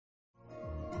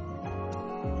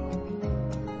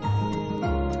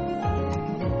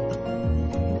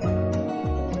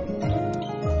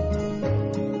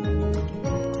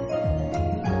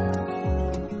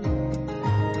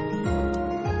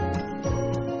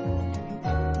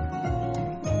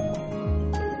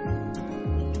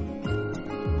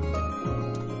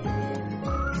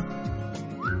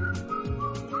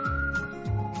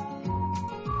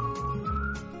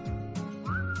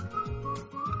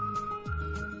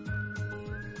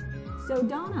So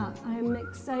Donna, I'm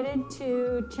excited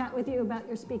to chat with you about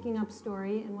your speaking up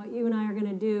story, and what you and I are going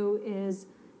to do is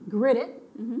grit it,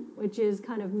 which is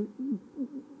kind of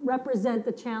represent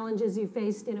the challenges you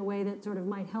faced in a way that sort of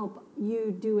might help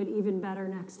you do it even better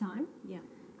next time. Yeah,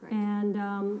 great.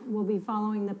 And we'll be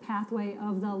following the pathway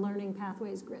of the Learning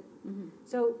Pathways Grit.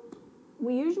 So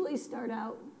we usually start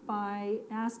out by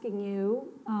asking you,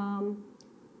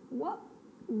 what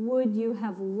would you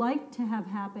have liked to have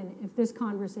happen if this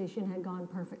conversation had gone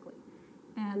perfectly?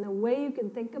 And the way you can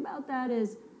think about that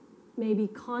is maybe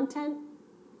content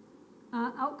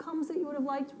outcomes that you would have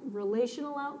liked,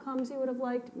 relational outcomes you would have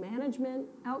liked, management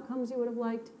outcomes you would have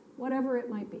liked, whatever it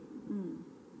might be.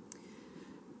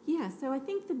 Yeah, so I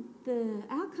think the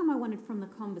outcome I wanted from the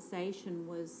conversation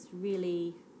was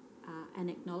really an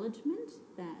acknowledgement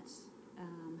that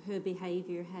her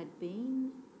behaviour had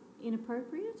been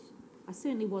inappropriate. I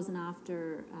certainly wasn't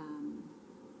after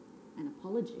an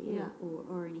apology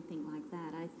or anything like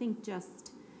that. I think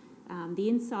just the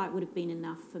insight would have been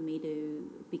enough for me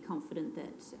to be confident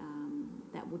that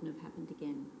that wouldn't have happened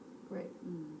again. Great.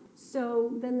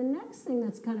 So then the next thing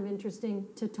that's kind of interesting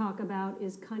to talk about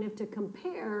is kind of to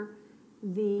compare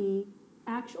the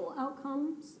actual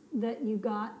outcomes that you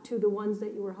got to the ones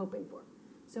that you were hoping for.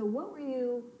 So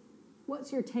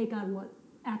what's your take on what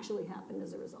actually happened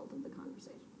as a result of the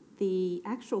conversation? The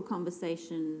actual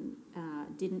conversation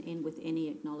didn't end with any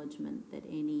acknowledgement that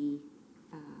any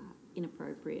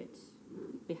inappropriate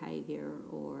behaviour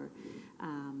or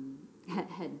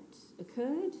had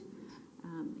occurred.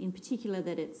 In particular,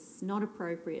 that it's not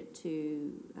appropriate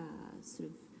to sort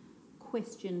of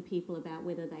question people about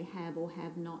whether they have or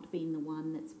have not been the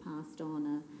one that's passed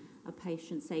on a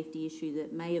patient safety issue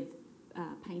that may have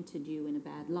painted you in a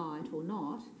bad light or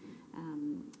not.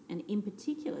 And in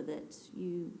particular, that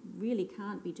you really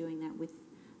can't be doing that with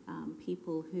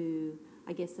people who,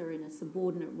 I guess, are in a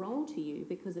subordinate role to you,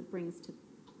 because it brings to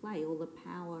play all the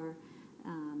power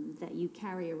that you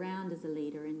carry around as a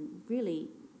leader. And really,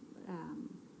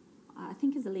 I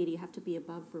think as a leader, you have to be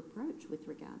above reproach with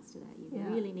regards to that. You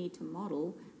really need to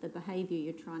model the behaviour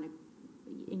you're trying to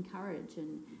encourage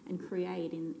and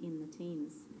create in the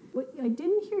teams. What I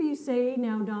didn't hear you say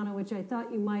now, Donna, which I thought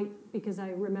you might, because I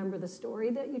remember the story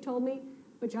that you told me,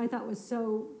 which I thought was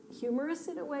so humorous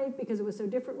in a way because it was so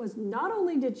different, was not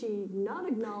only did she not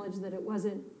acknowledge that it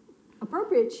wasn't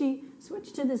appropriate, she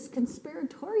switched to this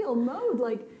conspiratorial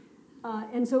mode,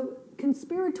 and so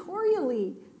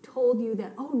conspiratorially told you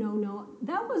that, oh, no,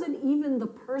 that wasn't even the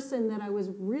person that I was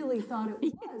really thought it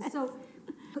was. Yes. So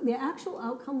the actual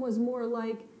outcome was more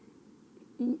like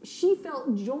she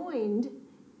felt joined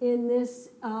in this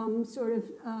sort of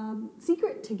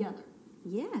secret together.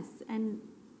 Yes, and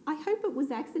I hope it was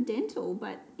accidental,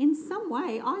 but in some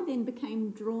way I then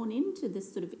became drawn into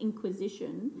this sort of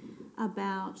inquisition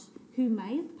about who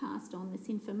may have passed on this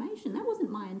information. That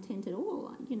wasn't my intent at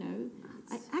all,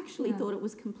 I actually thought it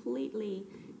was completely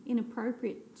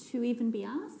inappropriate to even be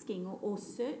asking or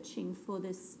searching for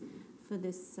this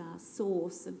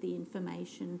source of the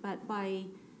information, but by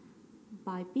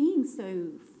being so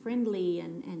friendly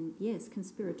and yes,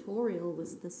 conspiratorial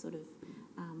was the sort of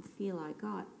feel I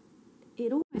got,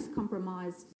 it almost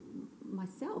compromised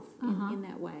myself in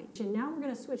that way. And now we're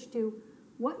going to switch to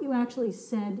what you actually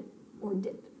said or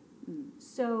did.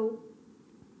 So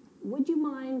would you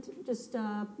mind just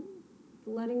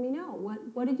letting me know,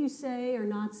 what did you say or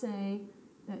not say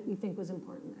that you think was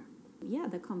important there? Yeah,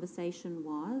 the conversation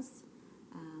was,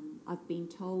 I've been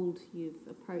told you've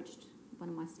approached one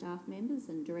of my staff members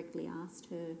and directly asked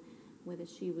her whether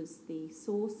she was the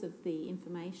source of the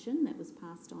information that was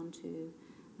passed on to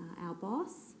our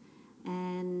boss.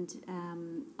 And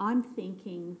I'm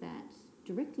thinking that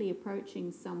directly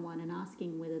approaching someone and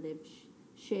asking whether they've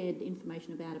shared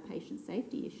information about a patient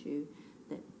safety issue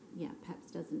that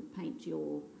perhaps doesn't paint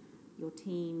your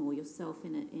team or yourself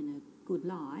in a good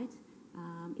light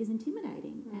is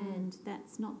intimidating. And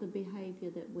that's not the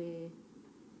behaviour that we're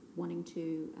wanting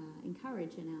to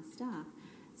encourage in our staff.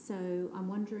 So I'm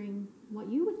wondering what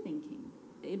you were thinking.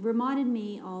 It reminded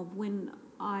me of when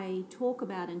I talk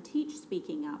about and teach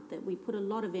speaking up, that we put a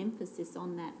lot of emphasis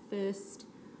on that first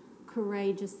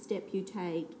courageous step you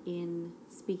take in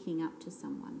speaking up to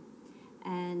someone.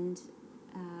 And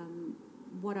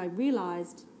what I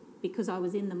realised, because I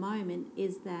was in the moment,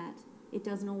 is that it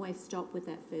doesn't always stop with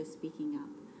that first speaking up.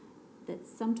 That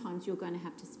sometimes you're going to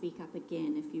have to speak up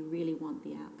again if you really want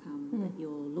the outcome that you're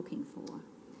looking for.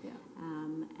 Yeah.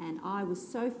 And I was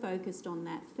so focused on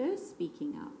that first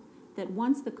speaking up that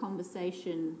once the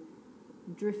conversation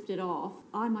drifted off,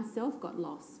 I myself got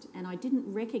lost, and I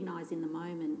didn't recognise in the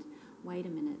moment, wait a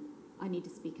minute, I need to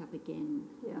speak up again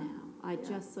now. I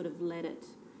just sort of let it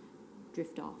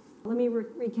drift off. Let me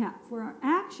recap. For our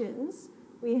actions,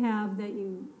 we have that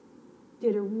you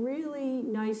did a really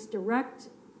nice direct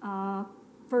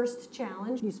first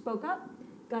challenge. You spoke up,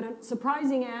 got a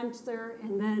surprising answer,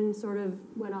 and then sort of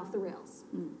went off the rails,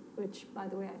 which, by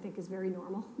the way, I think is very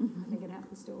normal. I think it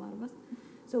happens to a lot of us.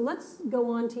 So let's go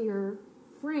on to your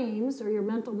frames or your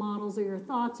mental models or your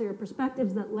thoughts or your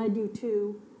perspectives that led you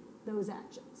to those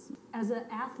actions. As an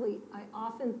athlete, I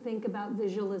often think about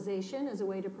visualization as a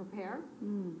way to prepare,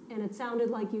 and it sounded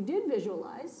like you did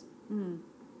visualize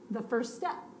the first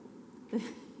step.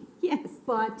 Yes.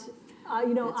 But,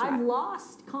 you know, That's I've right.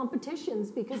 lost competitions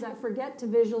because I forget to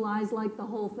visualize like the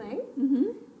whole thing,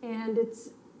 and it's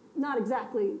not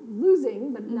exactly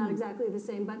losing, but not exactly the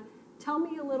same. But tell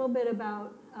me a little bit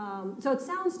about, so it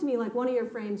sounds to me like one of your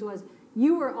frames was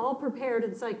you were all prepared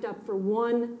and psyched up for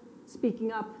one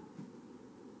speaking up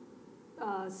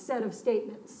set of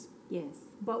statements. Yes.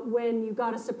 But when you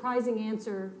got a surprising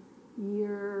answer,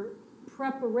 your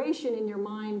preparation in your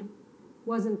mind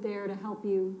wasn't there to help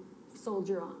you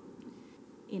soldier on.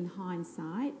 In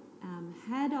hindsight,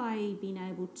 had I been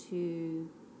able to,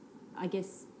 I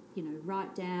guess, you know,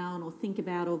 write down or think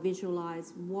about or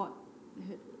visualize what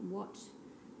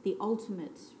the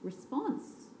ultimate response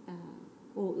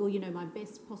or you know, my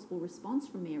best possible response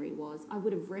from Mary was, I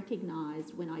would have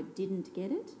recognised when I didn't get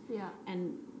it,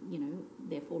 and you know,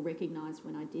 therefore recognised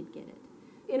when I did get it.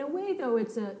 In a way, though,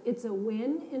 it's a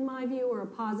win in my view, or a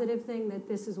positive thing that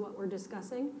this is what we're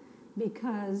discussing,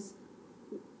 because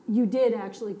you did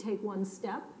actually take one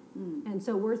step, and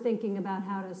so we're thinking about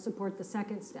how to support the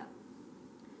second step.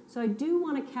 So I do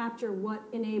want to capture what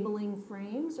enabling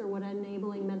frames or what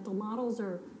enabling mental models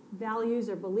or values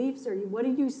or beliefs, or what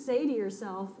did you say to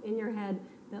yourself in your head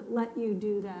that let you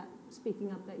do that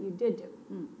speaking up that you did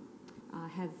do? I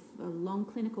have a long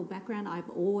clinical background. I've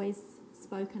always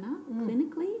spoken up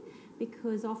clinically,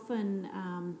 because often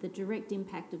the direct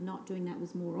impact of not doing that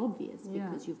was more obvious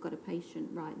because you've got a patient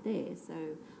right there.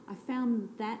 So I found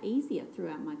that easier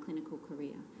throughout my clinical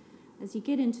career. As you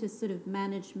get into sort of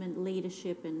management,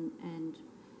 leadership and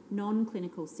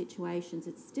non-clinical situations,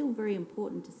 it's still very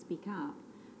important to speak up,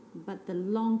 but the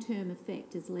long-term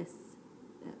effect is less,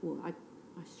 I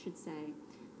should say,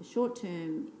 the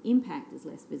short-term impact is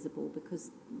less visible because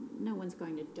no one's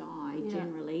going to die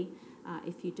generally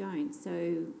if you don't.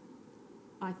 So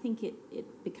I think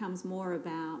it becomes more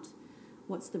about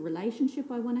what's the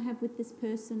relationship I want to have with this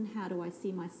person, how do I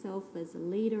see myself as a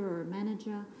leader or a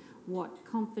manager, what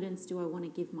confidence do I want to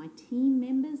give my team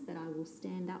members that I will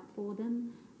stand up for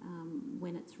them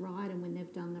when it's right and when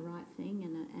they've done the right thing,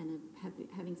 and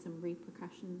having some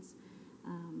repercussions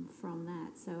from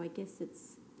that. So I guess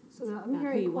it's about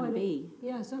who you want to be.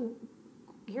 Yeah, so I'm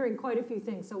hearing quite a few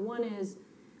things. So one is,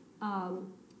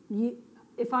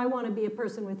 if I want to be a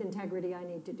person with integrity, I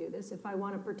need to do this. If I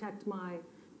want to protect my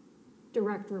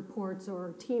direct reports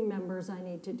or team members, I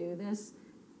need to do this.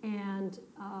 And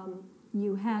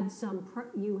you had some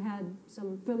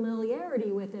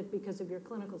familiarity with it because of your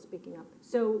clinical speaking up.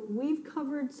 So we've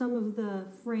covered some of the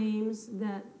frames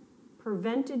that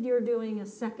prevented your doing a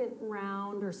second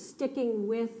round or sticking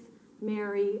with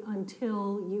Mary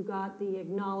until you got the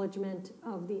acknowledgement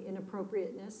of the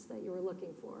inappropriateness that you were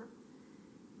looking for.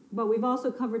 But we've also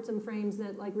covered some frames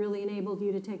that like really enabled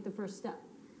you to take the first step.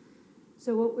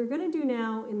 So what we're going to do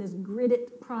now in this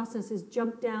gridded process is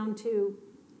jump down to,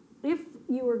 if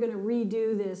you were going to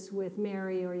redo this with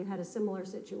Mary or you had a similar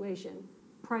situation,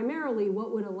 primarily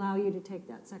what would allow you to take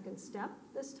that second step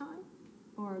this time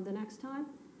or the next time?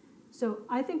 So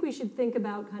I think we should think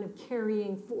about kind of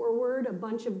carrying forward a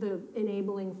bunch of the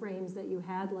enabling frames that you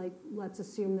had, like let's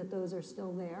assume that those are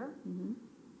still there.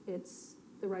 It's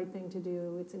the right thing to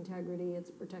do, it's integrity, it's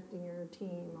protecting your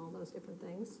team, all those different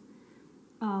things.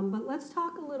 But let's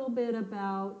talk a little bit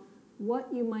about what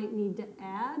you might need to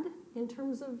add in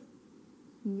terms of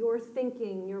your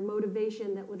thinking, your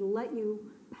motivation that would let you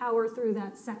power through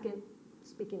that second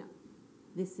speaking up.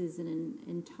 This is an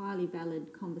entirely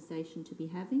valid conversation to be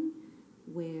having,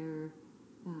 where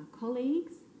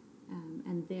colleagues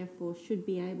and therefore should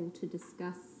be able to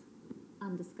discuss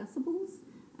undiscussables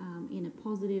in a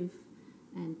positive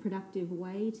and productive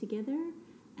way together,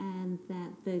 and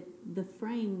that the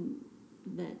frame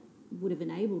that would have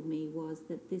enabled me was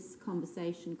that this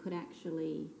conversation could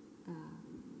actually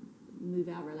move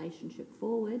our relationship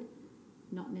forward,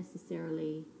 not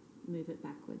necessarily move it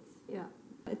backwards. Yeah.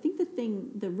 I think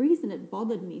the reason it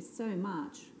bothered me so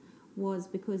much was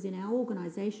because in our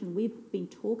organisation we've been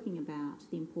talking about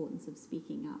the importance of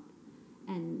speaking up,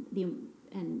 and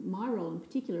my role in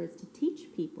particular is to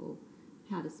teach people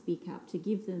how to speak up, to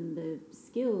give them the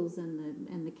skills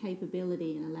and the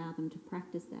capability and allow them to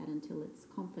practice that until it's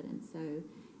confident. So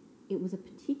it was a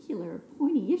particular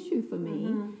pointy issue for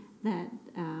me that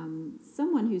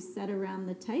someone who sat around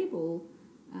the table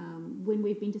when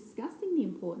we've been discussing the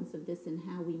importance of this and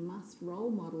how we must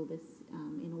role model this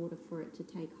in order for it to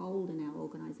take hold in our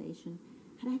organisation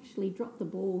had actually dropped the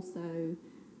ball so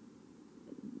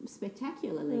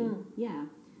spectacularly. Yeah.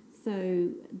 So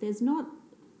there's not,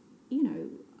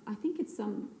 I think it's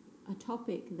a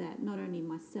topic that not only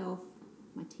myself,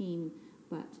 my team,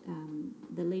 but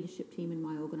the leadership team in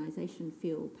my organisation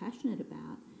feel passionate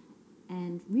about.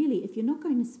 And really, if you're not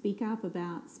going to speak up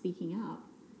about speaking up,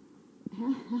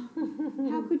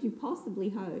 how could you possibly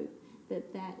hope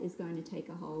that that is going to take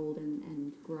a hold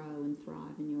and grow and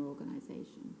thrive in your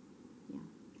organisation?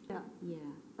 Yeah.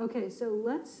 Okay, so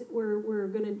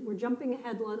we're jumping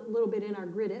ahead a little bit in our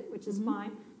grid it, which is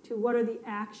fine, to what are the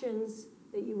actions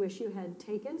that you wish you had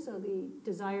taken, so the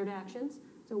desired actions.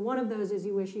 So one of those is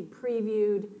you wish you'd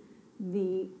previewed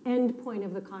the end point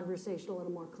of the conversation a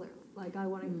little more clearly. Like, I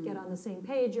want to get on the same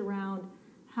page around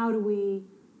how do we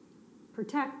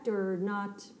protect or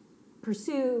not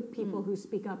pursue people who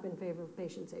speak up in favor of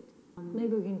patient safety.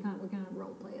 Maybe we can kind of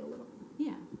role play it a little.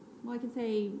 Yeah. Well, I can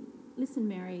say, listen,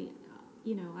 Mary,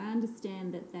 I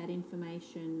understand that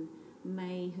information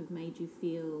may have made you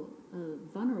feel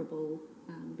vulnerable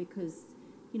because,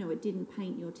 it didn't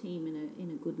paint your team in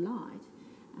a good light.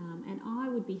 And I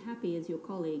would be happy as your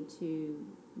colleague to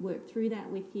work through that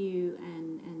with you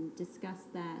and discuss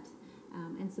that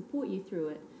and support you through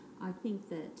it. I think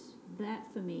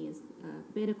that for me is a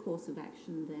better course of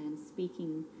action than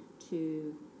speaking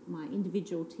to my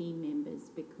individual team members,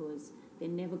 because they're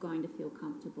never going to feel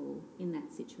comfortable in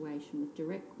that situation with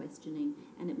direct questioning,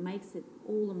 and it makes it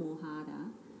all the more harder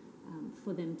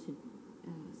for them to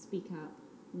speak up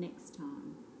next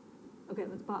time. Okay,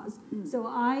 let's pause. So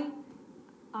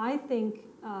I think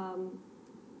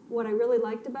what I really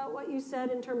liked about what you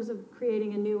said in terms of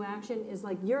creating a new action is,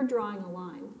 like, you're drawing a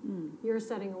line. You're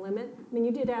setting a limit. I mean,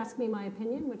 you did ask me my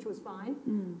opinion, which was fine.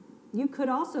 You could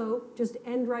also just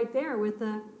end right there with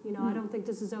the, I don't think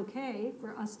this is okay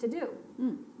for us to do,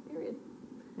 period.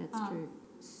 That's true.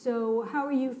 So how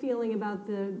are you feeling about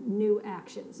the new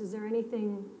actions? Is there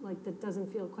anything like that doesn't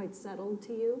feel quite settled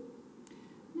to you?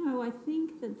 No, I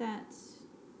think that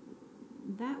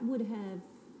would have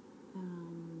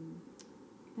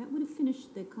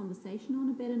finished the conversation on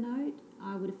a better note.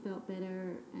 I would have felt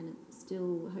better, and it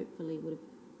still hopefully would have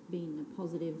been a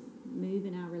positive move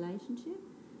in our relationship.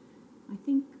 I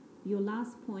think your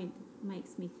last point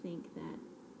makes me think that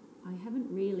I haven't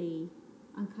really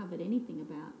uncovered anything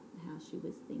about how she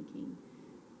was thinking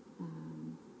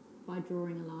by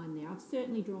drawing a line there. I've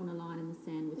certainly drawn a line in the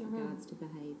sand with regards to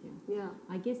behaviour. Yeah.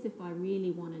 I guess if I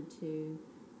really wanted to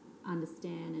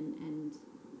understand and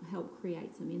help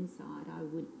create some insight, I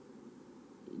would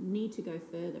need to go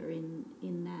further in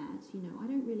that. I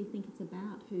don't really think it's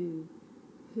about who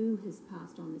has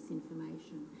passed on this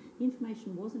information. The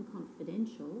information wasn't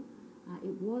confidential.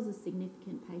 It was a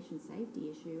significant patient safety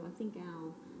issue. I think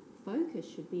our focus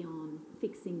should be on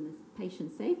fixing the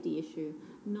patient safety issue,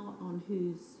 not on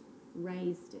who's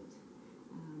raised it.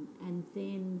 And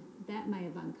then that may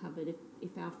have uncovered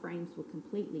if our frames were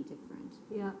completely different.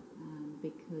 Yeah.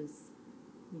 Because,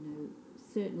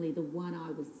 certainly the one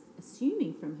I was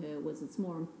assuming from her was it's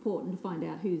more important to find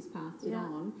out who's passed it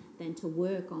on than to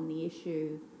work on the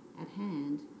issue at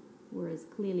hand, whereas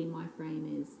clearly my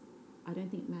frame is, I don't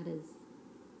think it matters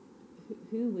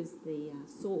who was the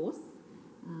source.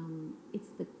 It's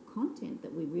the content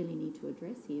that we really need to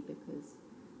address here, because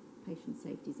patient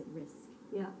safety is at risk.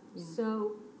 Yeah.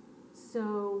 So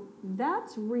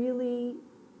that's really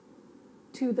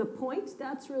to the point.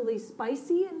 That's really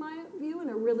spicy in my view, in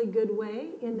a really good way,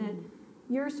 in that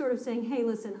you're sort of saying, hey,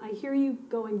 listen, I hear you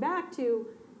going back to,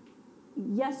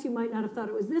 yes, you might not have thought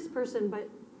it was this person, but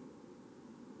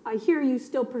I hear you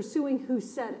still pursuing who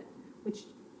said it, which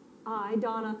I,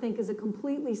 Donna, think is a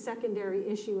completely secondary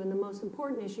issue, and the most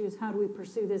important issue is how do we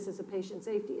pursue this as a patient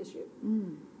safety issue.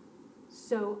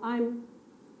 So I'm,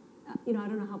 I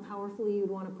don't know how powerfully you'd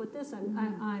want to put this.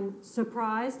 I'm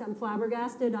surprised. I'm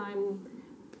flabbergasted.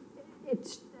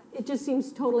 It just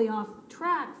seems totally off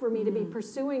track for me to be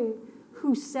pursuing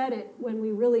who said it when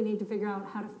we really need to figure out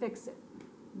how to fix it.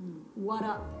 What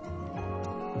up?